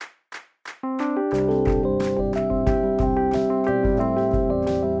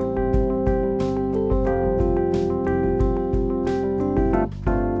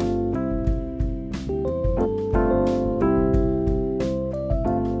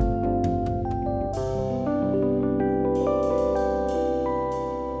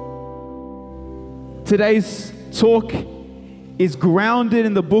Today's talk is grounded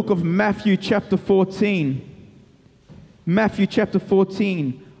in the book of Matthew chapter 14. Matthew chapter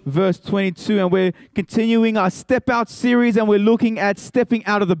 14, verse 22. And we're continuing our Step Out series, and we're looking at stepping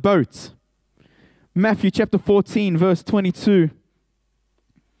out of the boat. Matthew chapter 14, verse 22.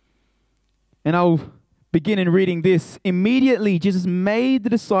 And I'll begin in reading this. Immediately, Jesus made the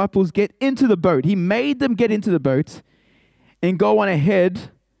disciples get into the boat. He made them get into the boat and go on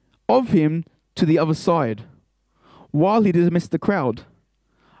ahead of him to the other side, while he dismissed the crowd.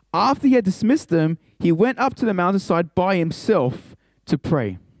 After he had dismissed them, he went up to the mountainside by himself to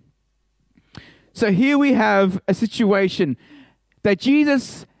pray. So here we have a situation that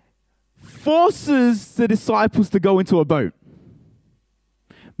Jesus forces the disciples to go into a boat.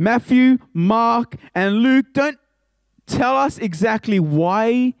 Matthew, Mark, and Luke don't tell us exactly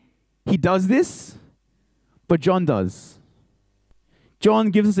why he does this, but John does.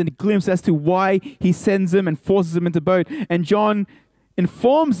 John gives us a glimpse as to why he sends them and forces them into the boat. And John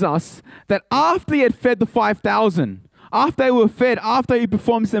informs us that after he had fed the 5,000, after they were fed, after he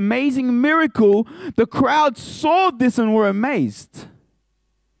performed this amazing miracle, the crowd saw this and were amazed.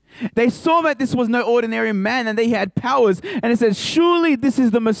 They saw that this was no ordinary man and they had powers, and it says, surely this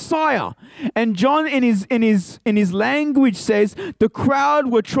is the Messiah. And John in his language says the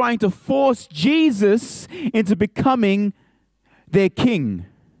crowd were trying to force Jesus into becoming their king.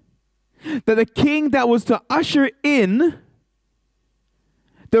 That the king that was to usher in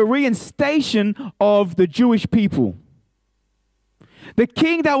the reinstation of the Jewish people. The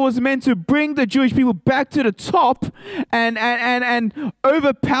king that was meant to bring the Jewish people back to the top and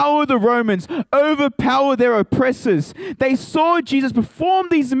overpower the Romans, overpower their oppressors. They saw Jesus perform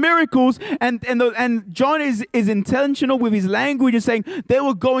these miracles, and John is intentional with his language and saying they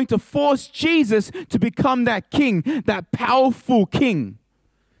were going to force Jesus to become that king, that powerful king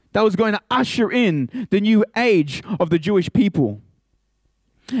that was going to usher in the new age of the Jewish people.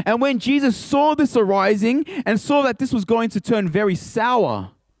 And when Jesus saw this arising and saw that this was going to turn very sour,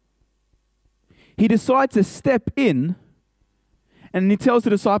 he decided to step in, and he tells the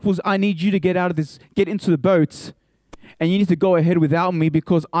disciples, I need you to get into the boat, and you need to go ahead without me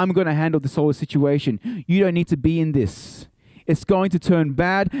because I'm going to handle this whole situation. You don't need to be in this. It's going to turn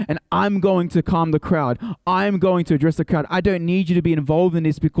bad, and I'm going to calm the crowd. I'm going to address the crowd. I don't need you to be involved in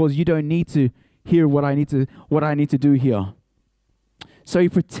this because you don't need to hear what I need to do here. So he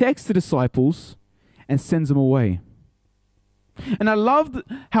protects the disciples and sends them away. And I love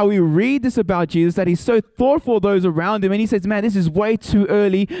how we read this about Jesus, that he's so thoughtful of those around him. And he says, man, this is way too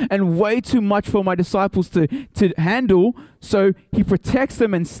early and way too much for my disciples to handle. So he protects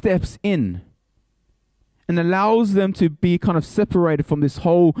them and steps in and allows them to be kind of separated from this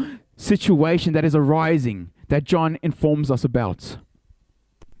whole situation that is arising that John informs us about.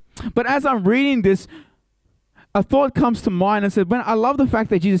 But as I'm reading this, a thought comes to mind and said, man, I love the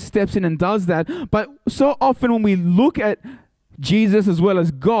fact that Jesus steps in and does that. But so often when we look at Jesus as well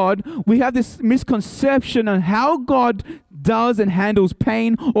as God, we have this misconception on how God does and handles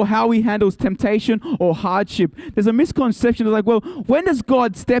pain, or how he handles temptation or hardship. There's a misconception of like, well, when does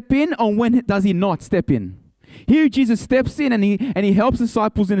God step in, or when does he not step in? Here Jesus steps in and he helps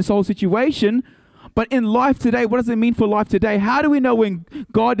disciples in this whole situation. But in life today, what does it mean for life today? How do we know when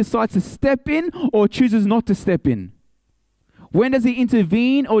God decides to step in or chooses not to step in? When does he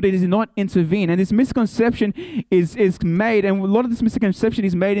intervene or does he not intervene? And this misconception is made, and a lot of this misconception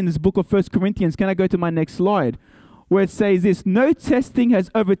is made in this book of 1 Corinthians. Can I go to my next slide? Where it says this, no testing has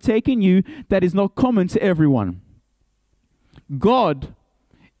overtaken you that is not common to everyone. God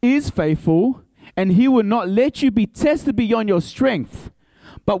is faithful, and he will not let you be tested beyond your strength.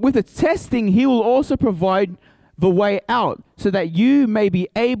 But with the testing, he will also provide the way out so that you may be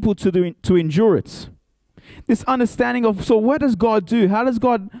able to endure it. This understanding of, so what does God do? How does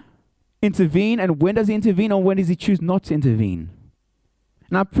God intervene? And when does he intervene, or when does he choose not to intervene?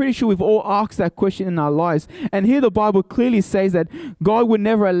 And I'm pretty sure we've all asked that question in our lives. And here the Bible clearly says that God would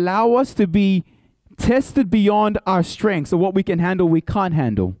never allow us to be tested beyond our strengths, or what we can handle, we can't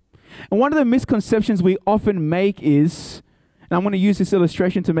handle. And one of the misconceptions we often make is, and I'm going to use this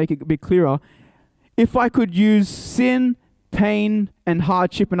illustration to make it a bit clearer. If I could use sin, pain, and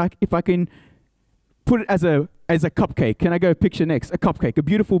hardship, and if I can put it as a cupcake. Can I go picture next? A cupcake, a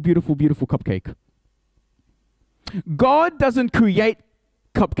beautiful, beautiful, beautiful cupcake. God doesn't create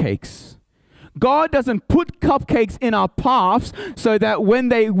cupcakes. God doesn't put cupcakes in our paths so that when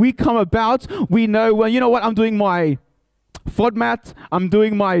we come about, we know, well, you know what, I'm doing my FODMAP, I'm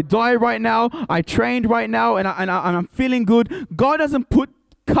doing my diet right now, I trained right now, and I'm feeling good. God doesn't put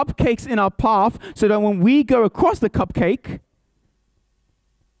cupcakes in our path so that when we go across the cupcake,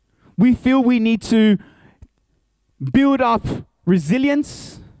 we feel we need to build up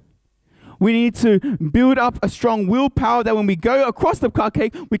resilience. We need to build up a strong willpower that when we go across the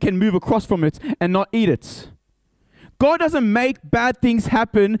cupcake, we can move across from it and not eat it. God doesn't make bad things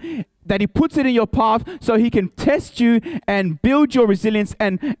happen, that he puts it in your path so he can test you and build your resilience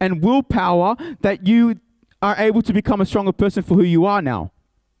and willpower that you are able to become a stronger person for who you are now.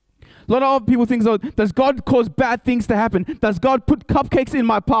 A lot of people think, so, does God cause bad things to happen? Does God put cupcakes in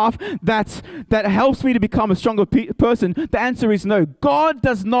my path that helps me to become a stronger person? The answer is no. God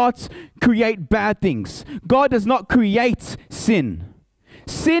does not create bad things. God does not create sin.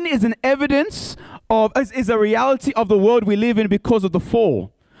 Sin is an evidence is a reality of the world we live in because of the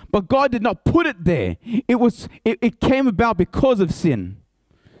fall. But God did not put it there. It came about because of sin.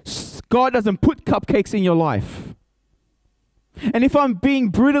 God doesn't put cupcakes in your life. And if I'm being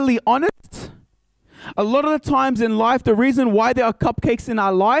brutally honest, a lot of the times in life, the reason why there are cupcakes in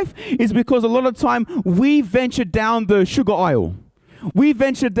our life is because a lot of the time we venture down the sugar aisle. We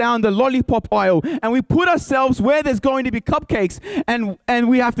venture down the lollipop aisle and we put ourselves where there's going to be cupcakes and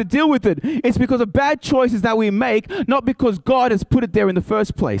we have to deal with it. It's because of bad choices that we make, not because God has put it there in the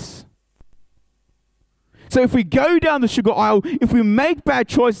first place. So if we go down the sugar aisle, if we make bad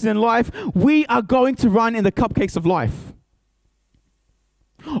choices in life, we are going to run in the cupcakes of life.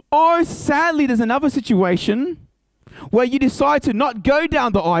 Or sadly, there's another situation where you decide to not go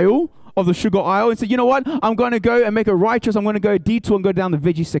down the aisle of the sugar aisle and say, you know what, I'm going to go and make a right choice. I'm going to go a detour and go down the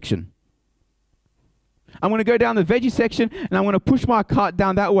veggie section. I'm going to go down the veggie section and I'm going to push my cart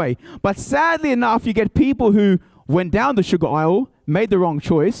down that way. But sadly enough, you get people who went down the sugar aisle, made the wrong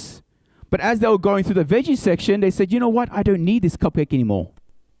choice, but as they were going through the veggie section, they said, you know what, I don't need this cupcake anymore.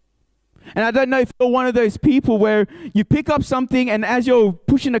 And I don't know if you're one of those people where you pick up something and as you're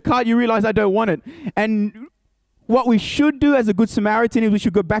pushing the cart, you realize I don't want it. And what we should do as a good Samaritan is we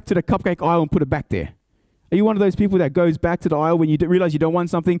should go back to the cupcake aisle and put it back there. Are you one of those people that goes back to the aisle when you realize you don't want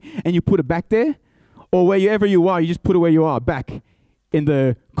something and you put it back there? Or wherever you are, you just put it where you are, back in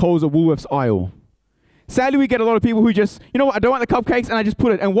the Coles or Woolworths aisle? Sadly, we get a lot of people who just, you know what, I don't want the cupcakes, and I just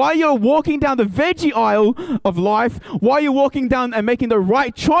put it. And while you're walking down the veggie aisle of life, while you're walking down and making the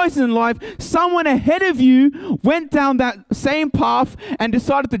right choice in life, someone ahead of you went down that same path and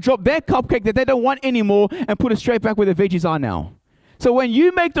decided to drop their cupcake that they don't want anymore and put it straight back where the veggies are now. So when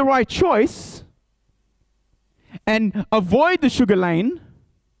you make the right choice and avoid the sugar lane,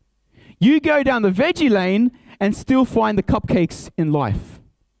 you go down the veggie lane and still find the cupcakes in life.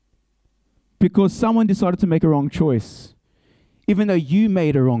 Because someone decided to make a wrong choice, even though you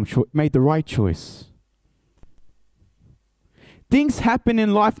made the right choice. Things happen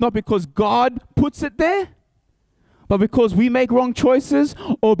in life not because God puts it there, but because we make wrong choices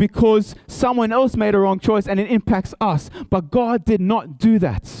or because someone else made a wrong choice and it impacts us. But God did not do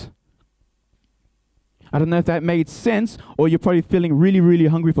that. I don't know if that made sense, or you're probably feeling really, really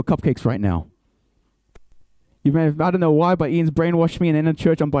hungry for cupcakes right now. You may have, I don't know why, but Ian's brainwashed me, and in the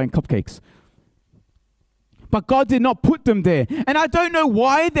church I'm buying cupcakes. But God did not put them there. And I don't know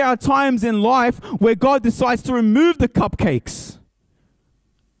why there are times in life where God decides to remove the cupcakes.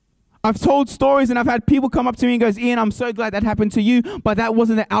 I've told stories and I've had people come up to me and goes, Ian, I'm so glad that happened to you, but that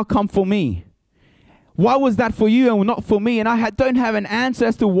wasn't the outcome for me. Why was that for you and not for me? And I don't have an answer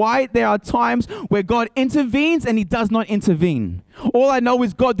as to why there are times where God intervenes and he does not intervene. All I know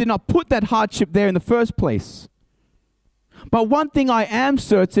is God did not put that hardship there in the first place. But one thing I am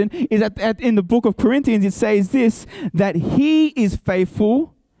certain is that in the book of Corinthians, it says this, that he is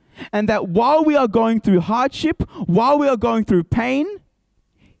faithful, and that while we are going through hardship, while we are going through pain,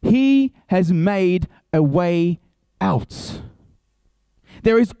 he has made a way out.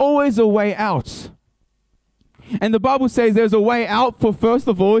 There is always a way out. And the Bible says there's a way out for, first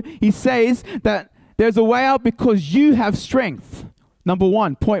of all, he says that there's a way out because you have strength. Number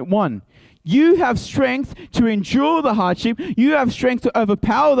one, point one. You have strength to endure the hardship. You have strength to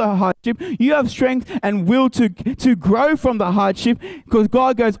overpower the hardship. You have strength and will to grow from the hardship, because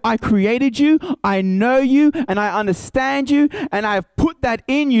God goes, I created you, I know you, and I understand you, and I have put that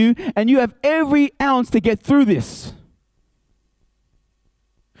in you, and you have every ounce to get through this.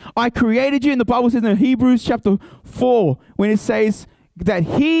 I created you, and the Bible says in Hebrews chapter 4, when it says that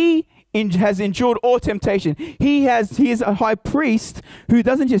he has endured all temptation. He is a high priest who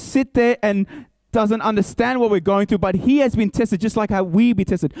doesn't just sit there and doesn't understand what we're going through, but he has been tested just like how we be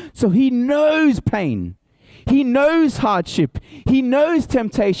tested. So he knows pain. He knows hardship. He knows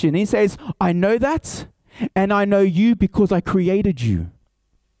temptation. He says, I know that, and I know you because I created you.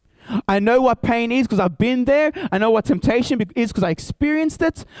 I know what pain is because I've been there. I know what temptation is because I experienced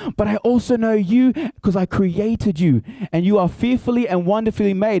it. But I also know you because I created you. And you are fearfully and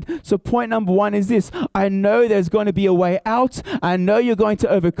wonderfully made. So point number one is this. I know there's going to be a way out. I know you're going to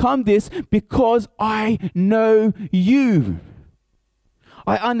overcome this because I know you.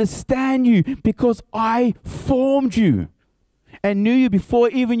 I understand you because I formed you and knew you before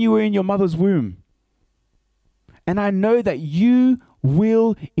even you were in your mother's womb. And I know that you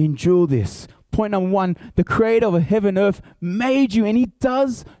will endure this. Point number one, the creator of heaven and earth made you, and he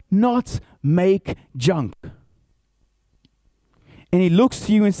does not make junk. And he looks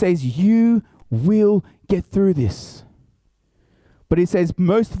to you and says, you will get through this. But he says,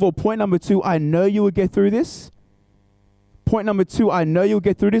 most of all, point number two, I know you will get through this. Point number two, I know you'll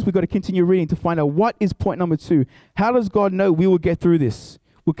get through this. We've got to continue reading to find out what is point number two. How does God know we will get through this?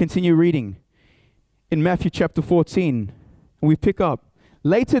 We'll continue reading. In Matthew chapter 14, we pick up.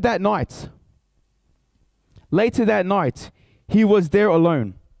 Later that night, he was there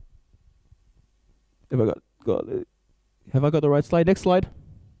alone. Have I got the right slide? Next slide.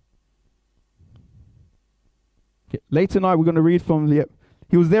 Okay. Later night, we're going to read from the...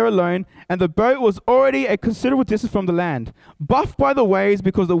 He was there alone, and the boat was already a considerable distance from the land, buffed by the waves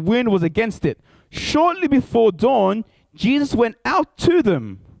because the wind was against it. Shortly before dawn, Jesus went out to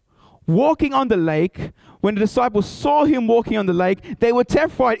them, walking on the lake. When the disciples saw him walking on the lake, they were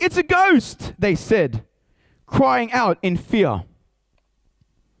terrified. It's a ghost, they said, crying out in fear.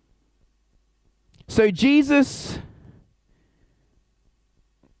 So Jesus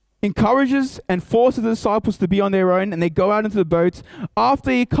encourages and forces the disciples to be on their own, and they go out into the boat. After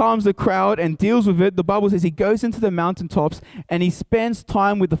he calms the crowd and deals with it, the Bible says he goes into the mountaintops and he spends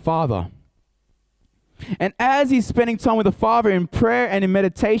time with the Father. And as he's spending time with the Father in prayer and in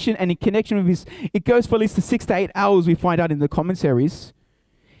meditation and in connection with his, it goes for at least 6 to 8 hours, we find out in the commentaries.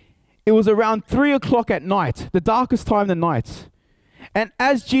 It was around 3 o'clock at night, the darkest time of the night. And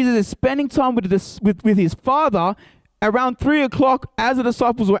as Jesus is spending time with his Father, around 3 o'clock, as the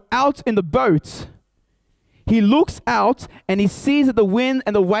disciples were out in the boat, he looks out and he sees that the wind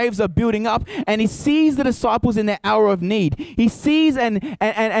and the waves are building up, and he sees the disciples in their hour of need. He sees and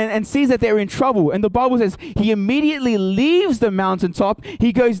sees that they're in trouble. And the Bible says he immediately leaves the mountaintop.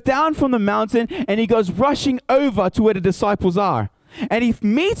 He goes down from the mountain and he goes rushing over to where the disciples are. And he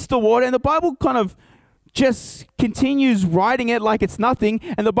meets the water, and the Bible kind of just continues writing it like it's nothing.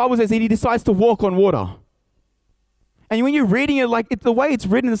 And the Bible says that he decides to walk on water. And when you're reading it, like the way it's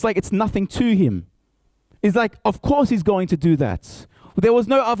written, it's like it's nothing to him. It's like, of course he's going to do that. There was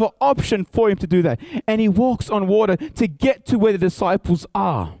no other option for him to do that. And he walks on water to get to where the disciples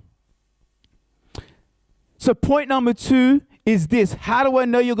are. So point number two is this. How do I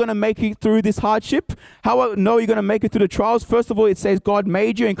know you're going to make it through this hardship? How do I know you're going to make it through the trials? First of all, it says God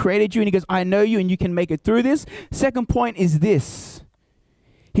made you and created you, and he goes, I know you and you can make it through this. Second point is this.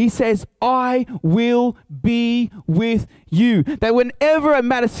 He says, I will be with you. That whenever a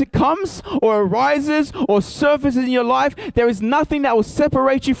matter comes or arises or surfaces in your life, there is nothing that will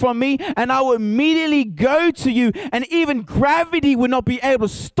separate you from me, and I will immediately go to you, and even gravity will not be able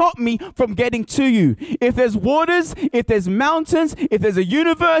to stop me from getting to you. If there's waters, if there's mountains, if there's a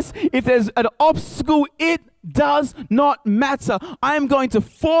universe, if there's an obstacle, it does not matter. I am going to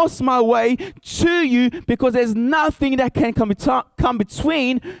force my way to you because there's nothing that can come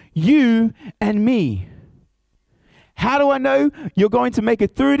between you and me. How do I know you're going to make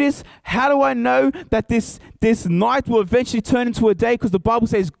it through this? How do I know that this night will eventually turn into a day? Because the Bible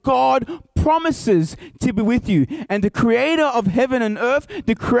says God promises to be with you. And the creator of heaven and earth,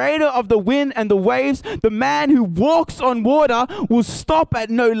 the creator of the wind and the waves, the man who walks on water will stop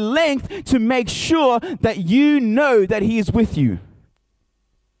at no length to make sure that you know that he is with you.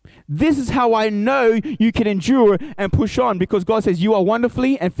 This is how I know you can endure and push on, because God says you are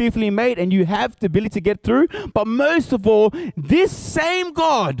wonderfully and fearfully made and you have the ability to get through. But most of all, this same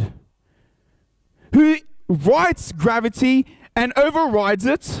God who writes gravity and overrides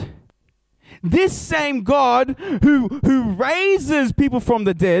it, this same God who raises people from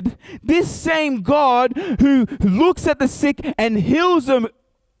the dead, this same God who looks at the sick and heals them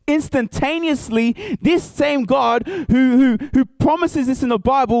instantaneously, this same God who promises this in the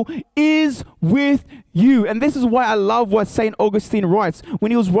Bible is with you. And this is why I love what St. Augustine writes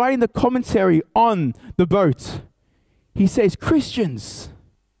when he was writing the commentary on the boat. He says, Christians,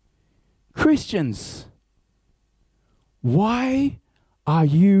 why are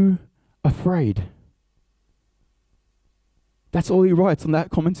you afraid? That's all he writes on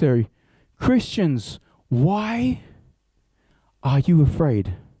that commentary. Christians, why are you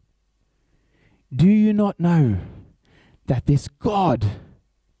afraid? Do you not know that this God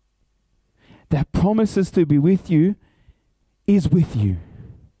that promises to be with you is with you.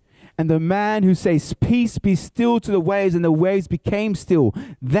 And the man who says, peace be still to the waves, and the waves became still,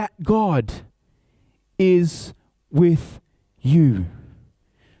 that God is with you.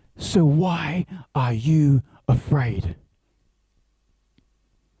 So why are you afraid?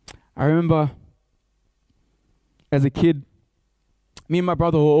 I remember as a kid, me and my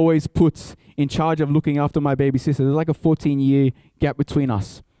brother were always put in charge of looking after my baby sister. There's like a 14-year gap between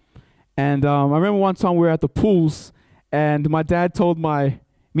us. And I remember one time we were at the pools, and my dad told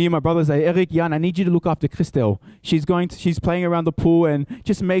me and my brother, say, Eric, Jan, I need you to look after Christelle. She's playing around the pool, and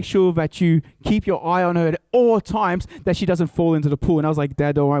just make sure that you keep your eye on her at all times, that she doesn't fall into the pool. And I was like,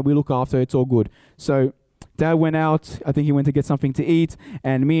 Dad, don't worry, we look after her, it's all good. So Dad went out, I think he went to get something to eat,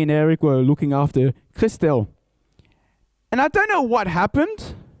 and me and Eric were looking after Christelle. And I don't know what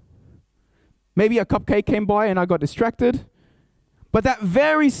happened. Maybe a cupcake came by and I got distracted. But that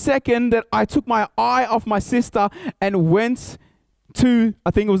very second that I took my eye off my sister and went to,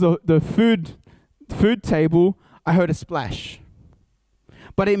 I think it was the food table, I heard a splash.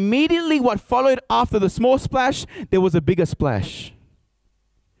 But immediately what followed after the small splash, there was a bigger splash.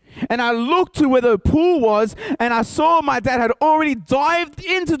 And I looked to where the pool was, and I saw my dad had already dived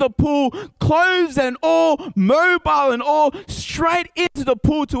into the pool, clothes and all, mobile and all, straight into the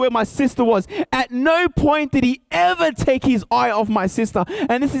pool to where my sister was. At no point did he ever take his eye off my sister.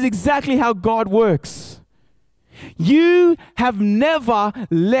 And this is exactly how God works. You have never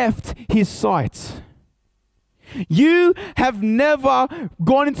left his sight. You have never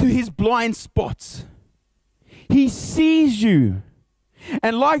gone into his blind spots. He sees you.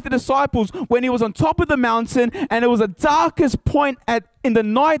 And like the disciples, when he was on top of the mountain and it was the darkest point in the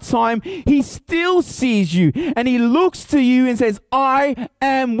nighttime, he still sees you and he looks to you and says, I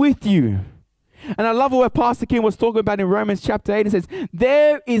am with you. And I love what Pastor Kim was talking about in Romans chapter 8. It says,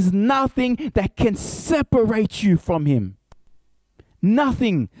 there is nothing that can separate you from him.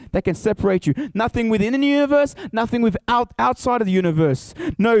 Nothing that can separate you. Nothing within the universe, nothing outside of the universe.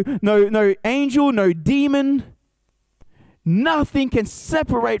 No angel, no demon. Nothing can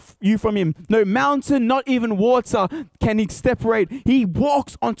separate you from him. No mountain, not even water can he separate. He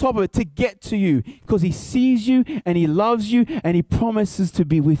walks on top of it to get to you because he sees you and he loves you and he promises to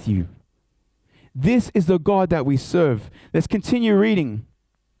be with you. This is the God that we serve. Let's continue reading.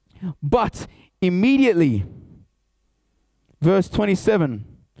 But immediately, verse 27,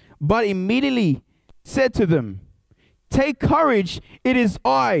 but immediately said to them, take courage, it is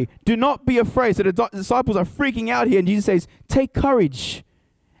I. Do not be afraid. So the disciples are freaking out here, and Jesus says, take courage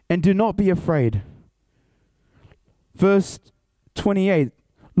and do not be afraid. Verse 28,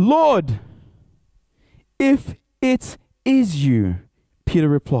 Lord, if it is you, Peter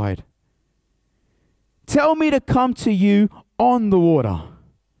replied, tell me to come to you on the water.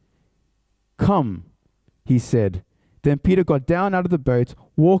 Come, he said. Then Peter got down out of the boat,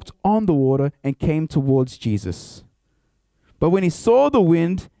 walked on the water, and came towards Jesus. But when he saw the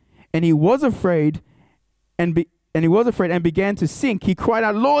wind, and he was afraid, and began to sink, he cried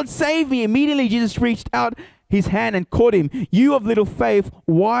out, Lord, save me. Immediately Jesus reached out his hand and caught him. You of little faith,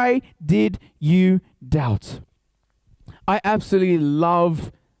 why did you doubt? I absolutely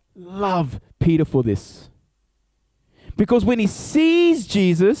love Peter for this. Because when he sees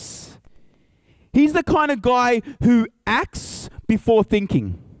Jesus, he's the kind of guy who acts before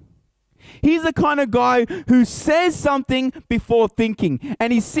thinking. He's the kind of guy who says something before thinking.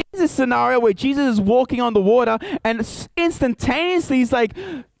 And he sees a scenario where Jesus is walking on the water and instantaneously he's like,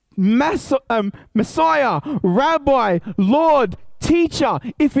 Messiah, Rabbi, Lord, Teacher,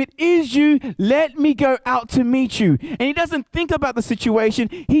 if it is you, let me go out to meet you. And he doesn't think about the situation.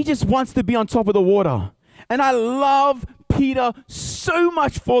 He just wants to be on top of the water. And I love Peter so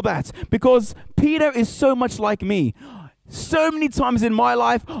much for that because Peter is so much like me. So many times in my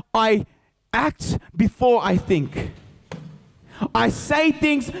life, I act before I think. I say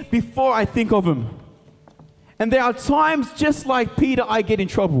things before I think of them. And there are times, just like Peter, I get in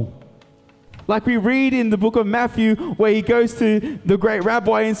trouble. Like we read in the book of Matthew, where he goes to the great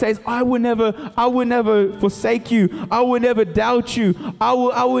rabbi and says, I will never forsake you. I will never doubt you. I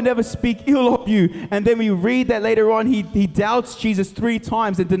will never speak ill of you. And then we read that later on, he doubts Jesus 3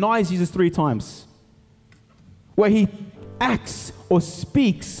 times and denies Jesus 3 times. Where he acts or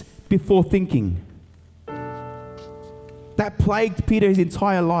speaks before thinking. That plagued Peter his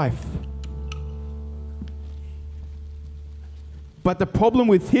entire life. But the problem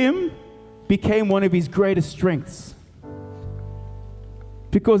with him became one of his greatest strengths.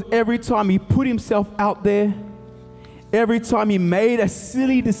 Because every time he put himself out there, every time he made a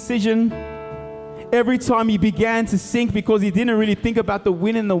silly decision, every time he began to sink because he didn't really think about the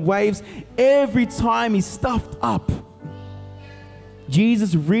wind and the waves, every time he stuffed up,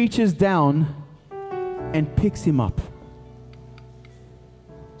 Jesus reaches down and picks him up.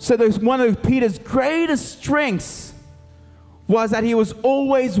 So there's one of Peter's greatest strengths was that he was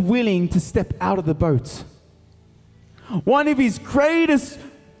always willing to step out of the boat. One of his greatest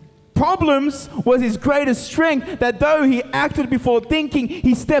problems was his greatest strength, that though he acted before thinking,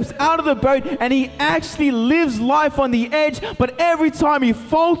 he steps out of the boat and he actually lives life on the edge. But every time he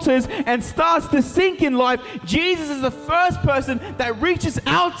falters and starts to sink in life, Jesus is the first person that reaches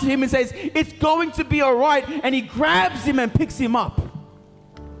out to him and says, it's going to be all right. And he grabs him and picks him up.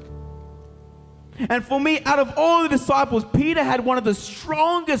 And for me, out of all the disciples, Peter had one of the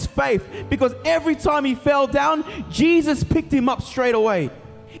strongest faith, because every time he fell down, Jesus picked him up straight away.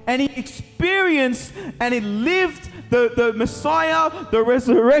 And he experienced and he lived the Messiah, the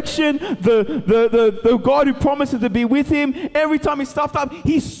resurrection, the God who promised to be with him. Every time he stuffed up,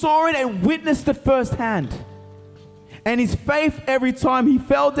 he saw it and witnessed it firsthand. And his faith, every time he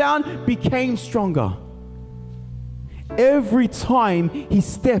fell down, became stronger. Every time he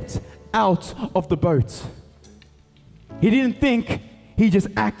stepped out of the boat, he didn't think, he just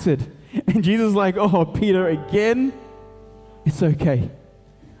acted. And Jesus is like, oh, Peter, again? It's okay.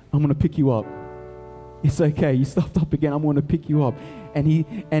 I'm going to pick you up. It's okay. You stuffed up again. I'm going to pick you up. And he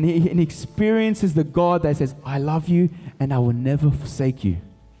experiences the God that says, I love you and I will never forsake you.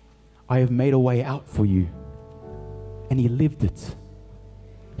 I have made a way out for you. And he lived it.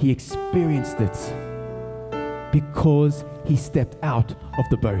 He experienced it because he stepped out of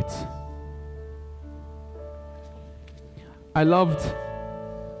the boat. I loved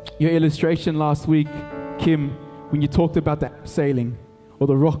your illustration last week, Kim, when you talked about the abseiling or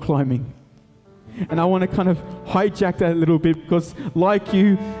the rock climbing. And I want to kind of hijack that a little bit, because like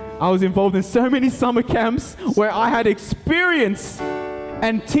you, I was involved in so many summer camps where I had experience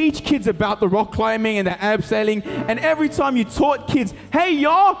and teach kids about the rock climbing and the abseiling. And every time you taught kids, hey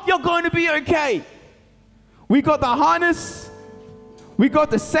y'all, you're going to be okay. We got the harness, we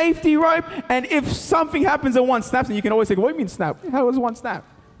got the safety rope, and if something happens and one snaps, and you can always say, what do you mean snap? How was one snap?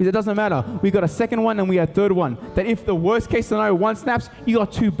 Because it doesn't matter. We got a second one and we had a third one. That if the worst case scenario, one snaps, you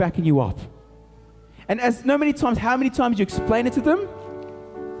got two backing you up. And how many times you explain it to them,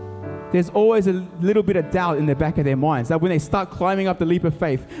 there's always a little bit of doubt in the back of their minds. That when they start climbing up the leap of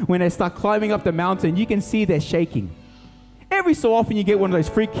faith, when they start climbing up the mountain, you can see they're shaking. Every so often you get one of those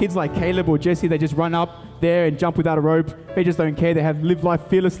freak kids like Caleb or Jesse, they just run up there and jump without a rope. They just don't care. They have lived life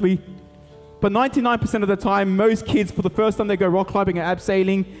fearlessly. But 99% of the time, most kids, for the first time they go rock climbing or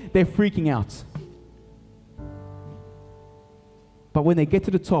abseiling, they're freaking out. But when they get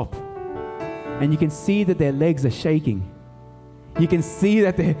to the top, and you can see that their legs are shaking, you can see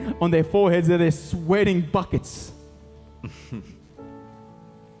that on their foreheads that they're sweating buckets.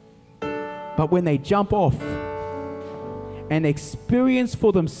 But when they jump off and experience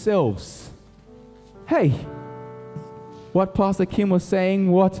for themselves, hey, what Pastor Kim was saying,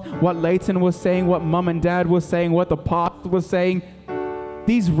 what Leighton was saying, what Mum and Dad was saying, what the pastor was saying,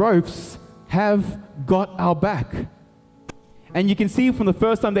 these ropes have got our back. And you can see from the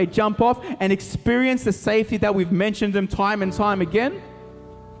first time they jump off and experience the safety that we've mentioned them time and time again,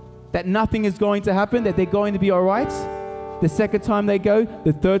 that nothing is going to happen, that they're going to be all right. The second time they go,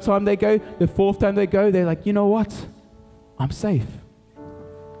 the third time they go, the fourth time they go, they're like, you know what? I'm safe.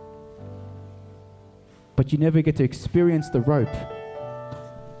 But you never get to experience the rope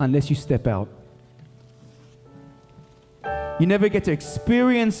unless you step out. You never get to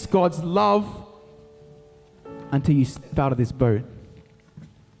experience God's love until you step out of this boat.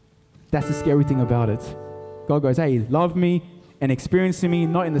 That's the scary thing about it. God goes, hey, love me and experience me,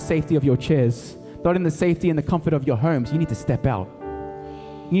 not in the safety of your chairs, not in the safety and the comfort of your homes. You need to step out.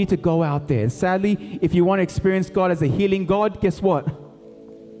 You need to go out there. And sadly, if you want to experience God as a healing God, guess what?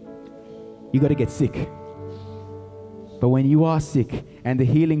 You got to get sick. But when you are sick and the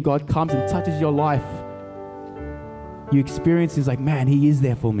healing God comes and touches your life, you experience is like, man, he is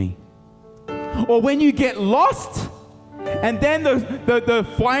there for me. Or when you get lost, and then the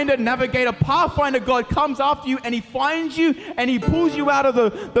finder, navigator, pathfinder God comes after you and he finds you and he pulls you out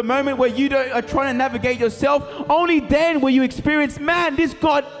of the moment where you are trying to navigate yourself. Only then will you experience, man, this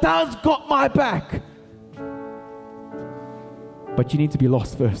God does got my back. But you need to be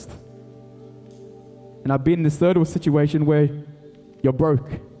lost first. And I've been in this third situation where you're broke.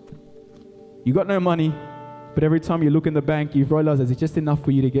 You got no money, but every time you look in the bank, you realize that it's just enough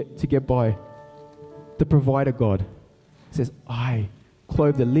for you to get by. The provider God says, I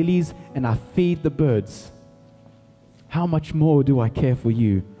clothe the lilies and I feed the birds. How much more do I care for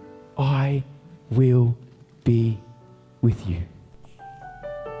you? I will be with you.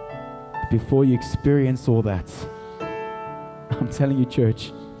 Before you experience all that, I'm telling you,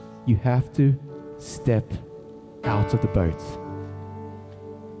 church, you have to step out of the boat.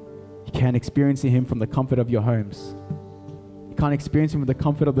 You can't experience Him from the comfort of your homes. You can't experience Him from the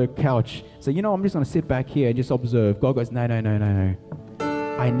comfort of the couch. So, I'm just going to sit back here and just observe. God goes, no.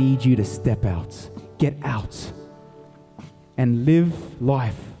 I need you to step out. Get out. And live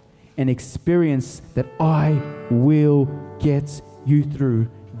life and experience that I will get you through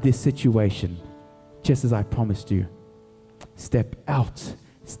this situation, just as I promised you. Step out,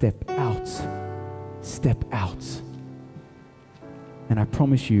 step out, step out. And I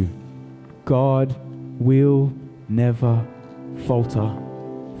promise you, God will never falter,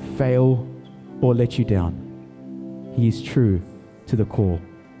 fail, or let you down. He is true to the core.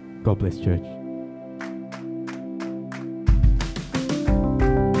 God bless, church.